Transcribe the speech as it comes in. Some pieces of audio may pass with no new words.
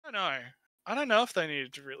don't know. I don't know if they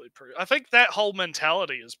needed to really prove. I think that whole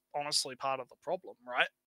mentality is honestly part of the problem, right?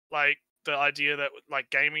 Like the idea that like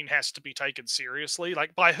gaming has to be taken seriously,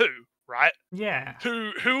 like by who, right? Yeah.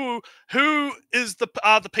 Who is the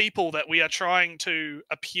are the people that we are trying to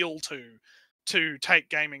appeal to take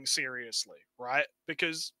gaming seriously, right?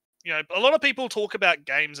 Because a lot of people talk about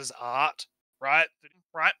games as art, right?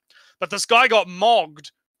 Right? But this guy got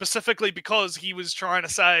mogged specifically because he was trying to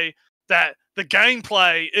say that the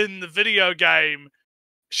gameplay in the video game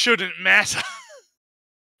shouldn't matter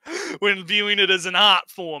when viewing it as an art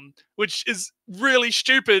form, which is really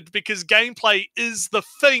stupid because gameplay is the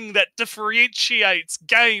thing that differentiates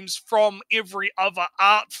games from every other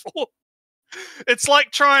art form. It's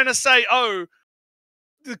like trying to say, oh,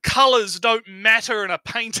 the colors don't matter in a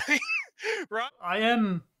painting, right? I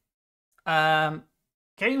am.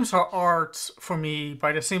 Games are art for me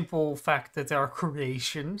by the simple fact that they are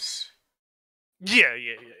creations. Yeah.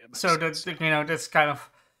 So that that's kind of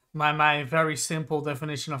my very simple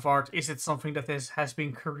definition of art. Is it something that has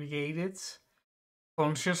been created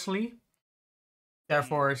consciously?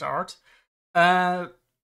 Therefore, it's art.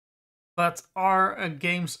 But are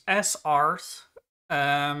games as art?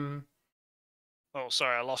 Oh,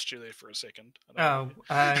 sorry, I lost you there for a second. Blah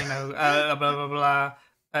blah blah.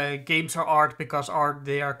 Games are art because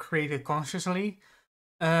they are created consciously.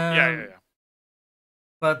 Yeah.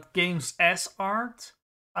 But games as art,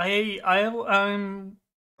 I'm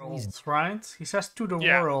right. He says to the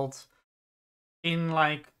world, in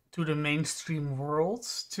like to the mainstream world,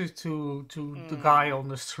 to the guy on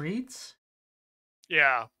the street.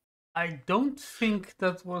 Yeah. I don't think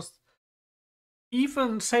that was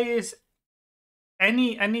even say is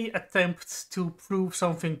any attempt to prove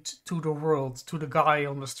something to the world, to the guy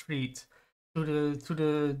on the street, to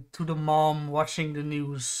the mom watching the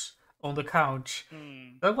news on the couch.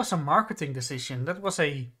 That was a marketing decision. That was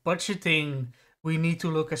a budgeting, we need to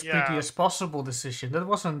look as pretty as possible decision. That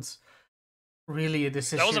wasn't really a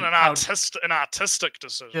decision. That wasn't an artistic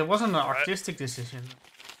decision. It wasn't an artistic decision.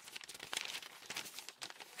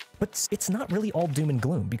 But it's not really all doom and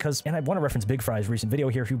gloom because, and I want to reference Big Fry's recent video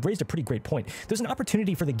here, who raised a pretty great point. There's an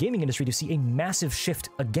opportunity for the gaming industry to see a massive shift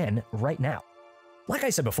again right now. Like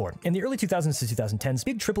I said before, in the early 2000s to 2010s,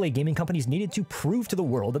 big AAA gaming companies needed to prove to the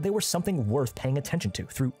world that they were something worth paying attention to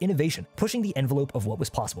through innovation, pushing the envelope of what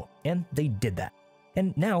was possible. And they did that.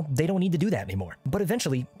 And now they don't need to do that anymore. But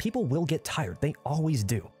eventually, people will get tired. They always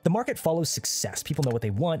do. The market follows success. People know what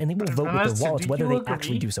they want, and they will vote with their wallets whether they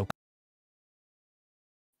actually do so.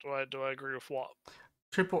 Do I agree with what?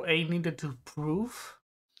 AAA needed to prove?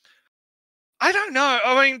 I don't know.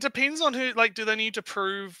 I mean, depends on who. Like, do they need to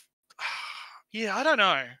prove? Yeah, I don't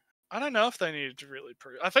know. I don't know if they needed to really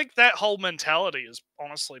prove. I think that whole mentality is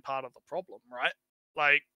honestly part of the problem, right?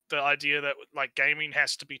 Like the idea that like gaming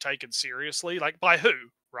has to be taken seriously, like by who,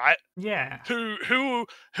 right? Yeah. Who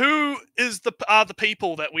are the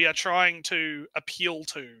people that we are trying to appeal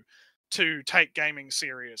to take gaming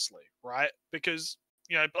seriously, right? Because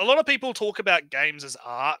a lot of people talk about games as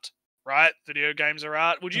art, right? Video games are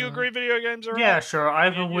art. Would you agree video games are art? Yeah, sure. I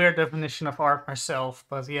have a weird definition of art myself,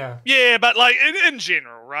 but yeah. Yeah, but like in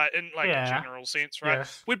general, right? In like a general sense, right?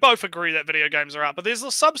 Yes. We both agree that video games are art, but there's a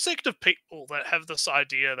subsect of people that have this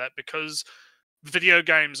idea that because video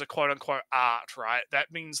games are quote unquote art, right?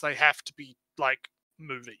 That means they have to be like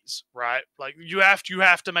movies, right? Like you have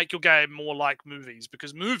to make your game more like movies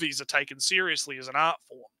because movies are taken seriously as an art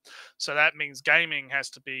form. So that means gaming has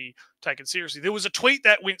to be taken seriously. There was a tweet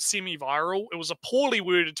that went semi-viral. It was a poorly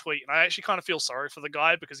worded tweet, and I actually kind of feel sorry for the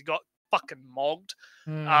guy because he got fucking mogged.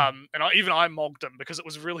 And I mogged him because it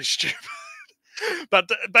was really stupid. But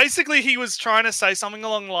basically he was trying to say something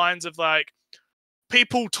along the lines of like,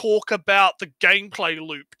 people talk about the gameplay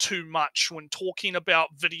loop too much when talking about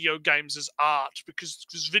video games as art because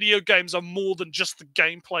video games are more than just the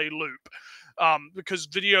gameplay loop. Because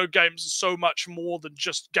video games are so much more than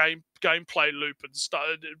just gameplay loop and stuff.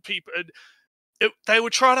 They were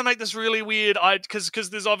trying to make this really weird, because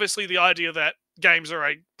there's obviously the idea that games are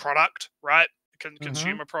a product, right?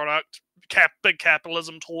 Consumer product, big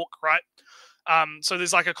capitalism talk, right? So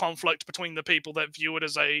there's like a conflict between the people that view it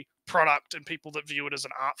as a product and people that view it as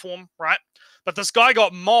an art form, right? But this guy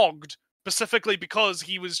got mogged specifically because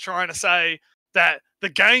he was trying to say that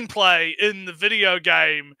the gameplay in the video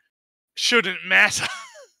game shouldn't matter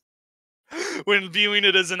when viewing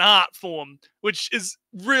it as an art form, which is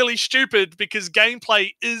really stupid because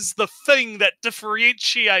gameplay is the thing that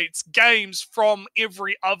differentiates games from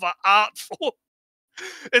every other art form.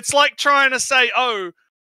 It's like trying to say, oh,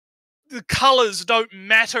 the colors don't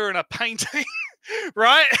matter in a painting,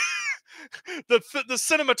 right? the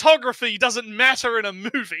cinematography doesn't matter in a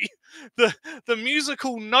movie. The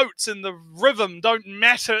musical notes and the rhythm don't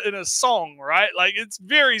matter in a song, right? Like, it's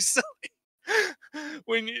very silly.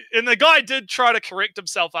 And the guy did try to correct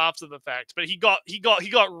himself after the fact, but he got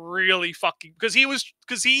really fucking, because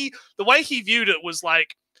the way he viewed it was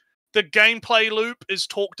like, the gameplay loop is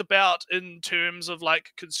talked about in terms of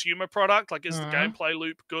like consumer product. Like, is the gameplay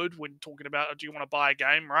loop good when talking about, do you want to buy a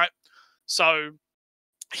game, right? So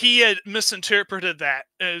he had misinterpreted that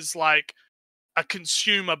as like a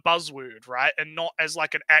consumer buzzword, right? And not as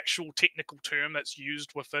like an actual technical term that's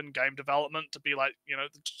used within game development to be like, you know,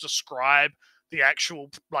 to describe the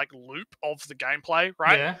actual like loop of the gameplay,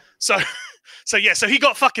 right? Yeah. So he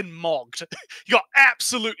got fucking mogged. He got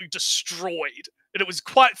absolutely destroyed. And it was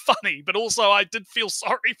quite funny, but also I did feel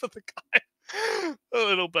sorry for the guy a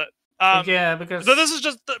little bit. Yeah, because so this is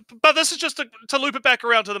just to loop it back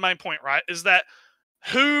around to the main point, right? Is that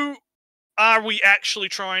who are we actually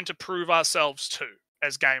trying to prove ourselves to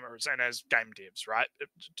as gamers and as game devs, right?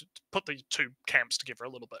 To put the two camps together a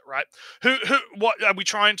little bit, right? What are we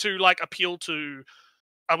trying to like appeal to?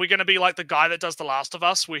 Are we going to be like the guy that does The Last of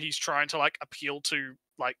Us, where he's trying to like appeal to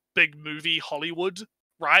like big movie Hollywood,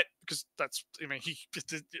 right? Because that's, I mean,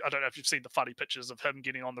 I don't know if you've seen the funny pictures of him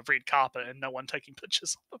getting on the red carpet and no one taking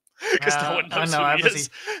pictures of him because no one knows who he is.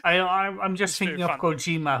 I'm just thinking of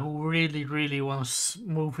Kojima, who really, really wants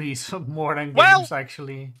movies more than games,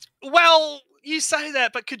 actually. Well, you say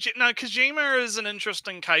that, but Kojima is an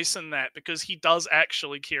interesting case in that, because he does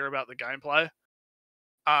actually care about the gameplay.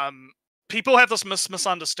 People have this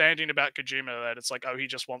misunderstanding about Kojima that it's like, oh, he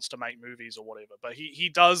just wants to make movies or whatever. But he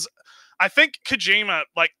does. I think Kojima,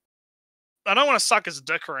 like, I don't want to suck his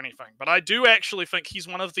dick or anything, but I do actually think he's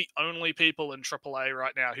one of the only people in AAA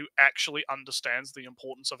right now who actually understands the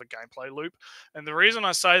importance of a gameplay loop. And the reason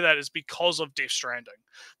I say that is because of Death Stranding.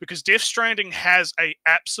 Because Death Stranding has a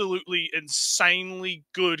absolutely insanely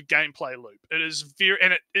good gameplay loop. It is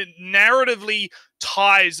it narratively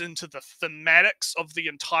ties into the thematics of the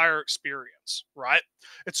entire experience, right?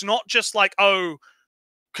 It's not just like, oh,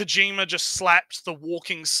 Kojima just slapped the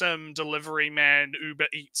walking sim delivery man Uber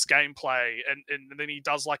Eats gameplay and then he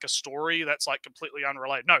does like a story that's like completely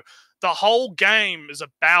unrelated. No, the whole game is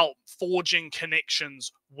about forging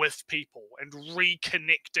connections with people and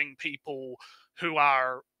reconnecting people who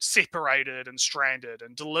are separated and stranded,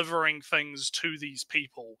 and delivering things to these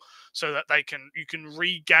people so that you can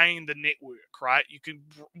regain the network, right?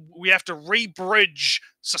 We have to rebridge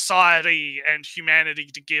society and humanity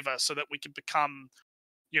together so that we can become,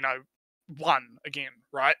 you know, one again,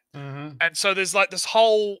 right? Mm-hmm. And so there's like this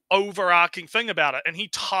whole overarching thing about it, and he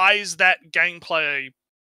ties that gameplay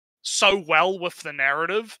so well with the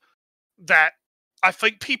narrative that I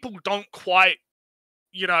think people don't quite,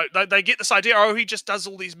 you know, they get this idea, oh, he just does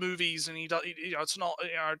all these movies and he does, you know, it's not, you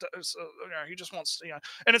know, he just wants, you know,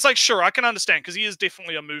 and it's like, sure, I can understand, because he is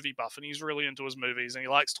definitely a movie buff and he's really into his movies and he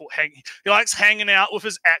likes hanging out with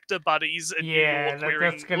his actor buddies in New York,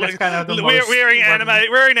 that's kind of the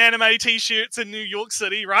wearing anime t-shirts in New York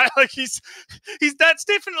City, right? Like he's that's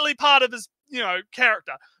definitely part of his, you know,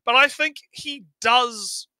 character. But I think he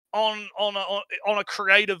does, on a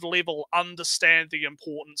creative level, understand the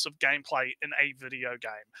importance of gameplay in a video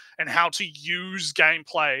game and how to use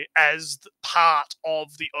gameplay as part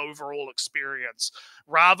of the overall experience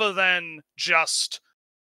rather than just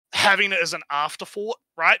having it as an afterthought,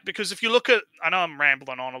 right? Because if you look at, I know I'm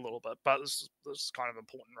rambling on a little bit, but this is kind of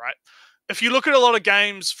important, right? If you look at a lot of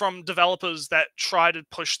games from developers that try to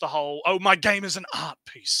push the whole, oh, my game is an art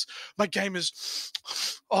piece. My game is,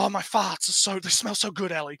 oh, my farts they smell so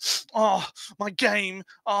good, Ellie. Oh, my game,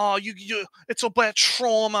 oh, it's about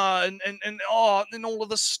trauma and all of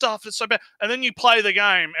this stuff. It's so bad. And then you play the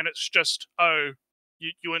game and it's just, oh,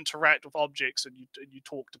 you interact with objects and you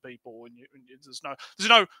talk to people and there's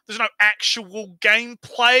no actual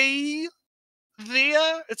gameplay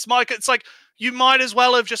there. It's like you might as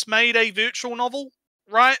well have just made a virtual novel,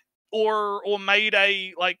 right? Or made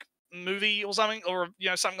a like movie or something, or you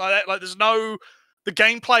know, something like that. Like the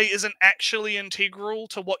gameplay isn't actually integral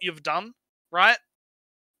to what you've done, right?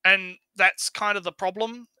 And that's kind of the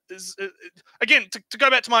problem. Again, to go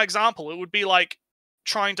back to my example, it would be like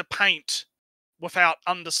trying to paint without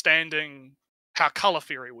understanding how color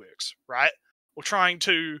theory works, right? Or trying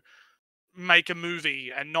to make a movie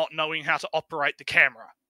and not knowing how to operate the camera,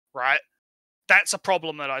 right? That's a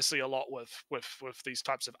problem that I see a lot with these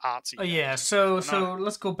types of artsy games. Yeah, so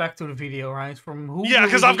let's go back to the video, right? From who? Yeah,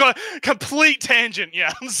 because I've got a complete tangent.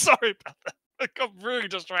 Yeah, I'm sorry about that. I got really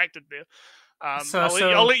distracted there.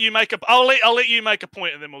 I'll let you make a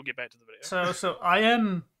point, and then we'll get back to the video. So I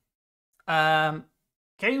am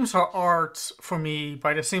games are art for me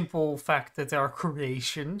by the simple fact that they are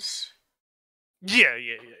creations. Yeah.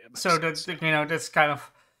 So that that's kind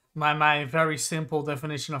of my very simple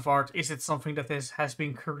definition of art. Is it something that has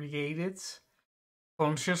been created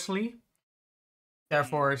consciously?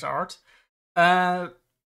 Therefore, it's art.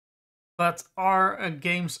 But are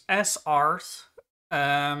games as art?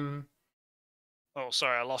 Oh,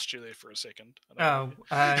 sorry, I lost you there for a second. Blah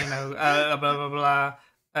blah blah.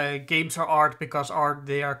 Games are art because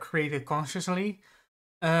they are created consciously.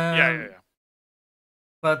 Yeah.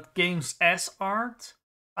 But games as art,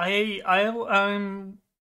 you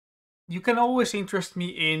can always interest me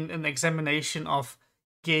in an examination of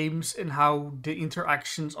games and how the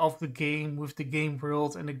interactions of the game with the game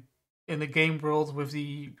world and the game world with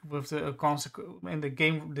the consequence and the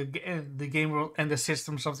game world and the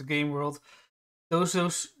systems of the game world. Those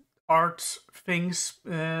art things,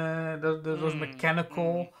 those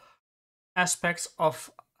mechanical aspects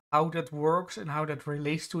of how that works and how that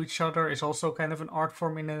relates to each other is also kind of an art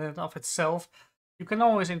form in and of itself. You can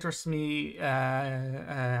always interest me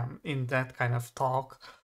in that kind of talk.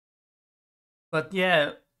 But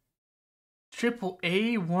yeah,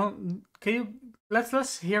 AAA one. Can you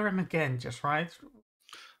let's hear him again, just right?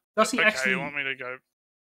 Does he Okay, actually? You want me to go?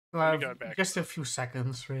 Go back. Just a few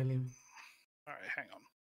seconds, really. All right, hang on.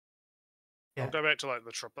 Yeah. I'll go back to like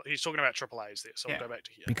the triple. He's talking about AAA's there, so Yeah. I'll go back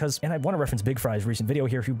to here. Because, and I want to reference Big Fry's recent video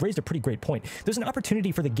here, who raised a pretty great point. There's an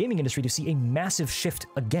opportunity for the gaming industry to see a massive shift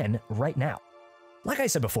again right now. Like I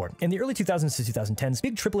said before, in the early 2000s to 2010s,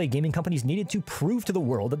 big AAA gaming companies needed to prove to the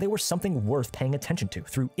world that they were something worth paying attention to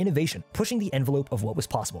through innovation, pushing the envelope of what was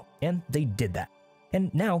possible. And they did that.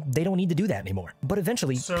 And now they don't need to do that anymore. But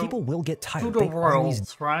eventually, people will get tired. To the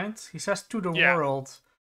world, right? He says to the world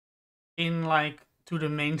in like to the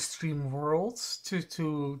mainstream world, to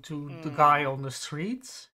the guy on the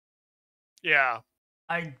streets. Yeah.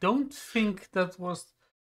 I don't think that was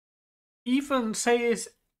even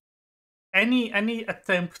any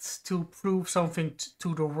attempt to prove something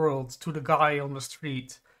to the world, to the guy on the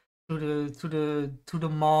street, to the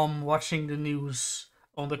mom watching the news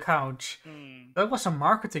on the couch. That was a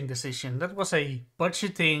marketing decision. That was a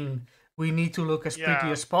budgeting, we need to look as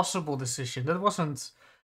pretty as possible decision. That wasn't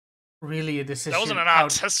really a decision. That wasn't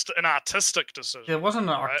an artistic decision. It wasn't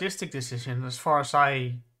an artistic decision, as far as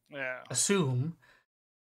I assume.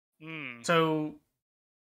 So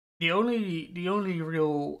the only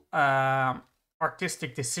real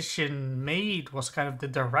artistic decision made was kind of the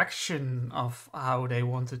direction of how they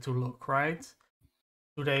wanted to look, right?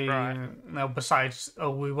 Do they now, besides, oh,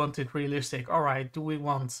 we want it realistic, all right, do we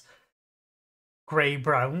want gray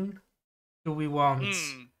brown? Do we want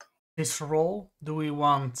visceral? Do we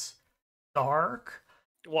want dark?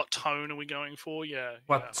 What tone are we going for?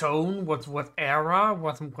 What tone? What era?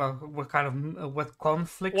 What kind of what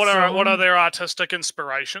conflict? What are their artistic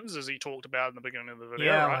inspirations, as he talked about in the beginning of the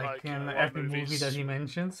video? Yeah, right? like in every movie that he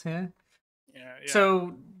mentions. Yeah. Yeah.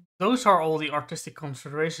 So those are all the artistic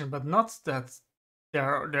considerations, but not that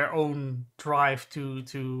their own drive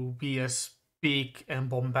to be as big and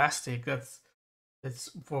bombastic. That's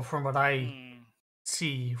from what I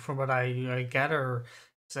see, from what I gather,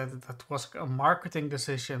 that was a marketing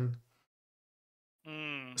decision.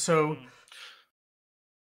 So,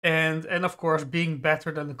 and of course, being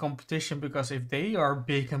better than the competition, because if they are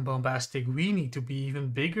big and bombastic, we need to be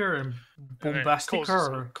even bigger and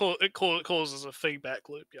bombasticer. It causes a feedback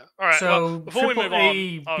loop. Yeah. All right. So well, before we move on,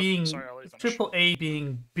 AAA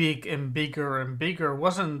being big and bigger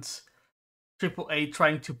wasn't AAA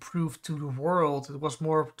trying to prove to the world. It was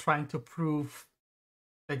more trying to prove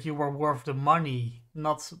that you were worth the money,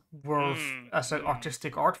 not worth as an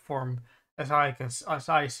artistic art form, as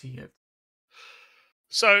I see it.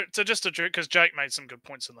 So just to because Jake made some good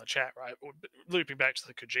points in the chat, right? Looping back to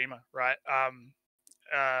the Kojima, right?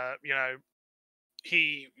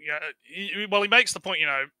 He makes the point,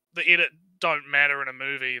 the edit don't matter in a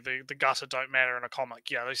movie, the gutter don't matter in a comic.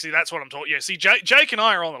 Yeah, see, that's what I'm talking. Yeah, see, Jake and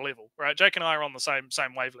I are on the level, right? Jake and I are on the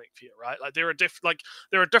same wavelength here, right? Like there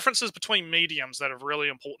are differences between mediums that are really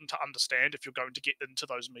important to understand if you're going to get into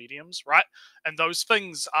those mediums, right? And those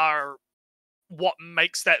things are what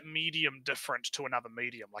makes that medium different to another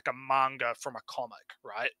medium, like a manga from a comic,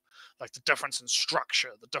 right? Like the difference in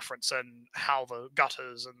structure, the difference in how the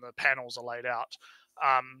gutters and the panels are laid out.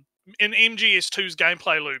 In MGS2's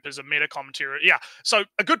gameplay loop is a meta commentary. Yeah, so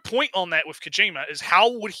a good point on that with Kojima is how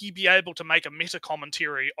would he be able to make a meta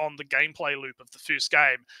commentary on the gameplay loop of the first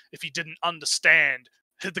game if he didn't understand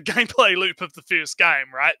the gameplay loop of the first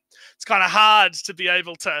game, right? It's kind of hard to be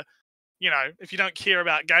able to, if you don't care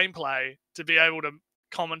about gameplay, to be able to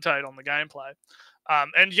commentate on the gameplay.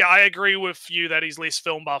 And yeah, I agree with you that he's less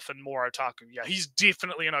film buff and more otaku. Yeah, he's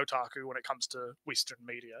definitely an otaku when it comes to Western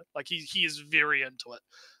media. Like he is very into it.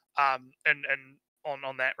 And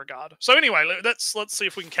on that regard. So anyway, let's see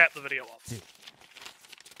if we can cap the video off.